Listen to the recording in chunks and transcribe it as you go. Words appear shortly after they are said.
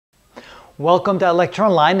Welcome to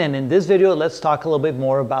Electron and in this video let's talk a little bit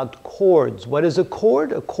more about chords. What is a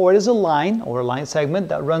chord? A chord is a line or a line segment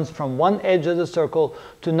that runs from one edge of the circle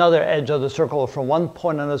to another edge of the circle, or from one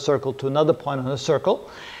point on the circle to another point on the circle.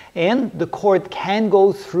 And the chord can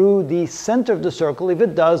go through the center of the circle. If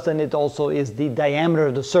it does, then it also is the diameter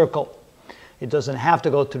of the circle. It doesn't have to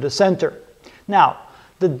go to the center. Now,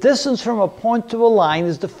 the distance from a point to a line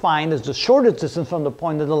is defined as the shortest distance from the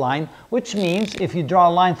point of the line, which means if you draw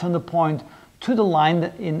a line from the point to the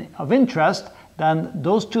line of interest, then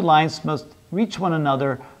those two lines must reach one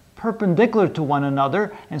another perpendicular to one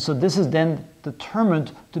another, and so this is then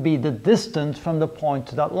determined to be the distance from the point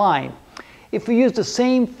to that line. If we use the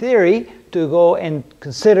same theory to go and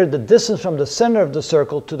consider the distance from the center of the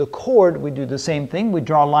circle to the chord, we do the same thing. We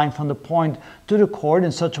draw a line from the point to the chord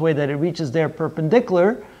in such a way that it reaches there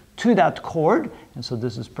perpendicular to that chord. And so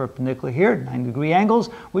this is perpendicular here, 90-degree angles,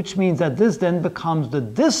 which means that this then becomes the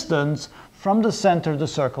distance from the center of the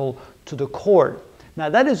circle to the chord. Now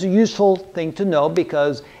that is a useful thing to know,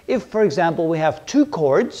 because if, for example, we have two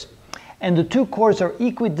chords, and the two chords are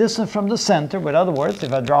equidistant from the center, in other words,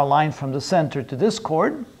 if I draw a line from the center to this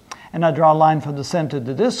chord, and I draw a line from the center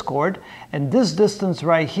to this chord, and this distance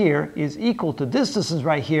right here is equal to this distance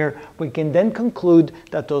right here, we can then conclude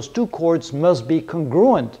that those two chords must be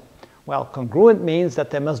congruent. Well, congruent means that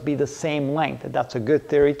they must be the same length, and that's a good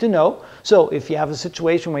theory to know. So if you have a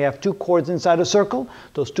situation where you have two chords inside a circle,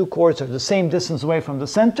 those two chords are the same distance away from the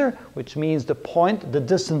center, which means the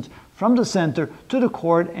distance from the center to the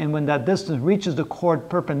chord, and when that distance reaches the chord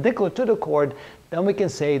perpendicular to the chord, then we can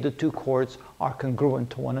say the two chords are congruent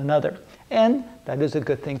to one another. And that is a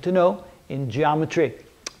good thing to know in geometry.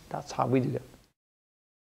 That's how we do it.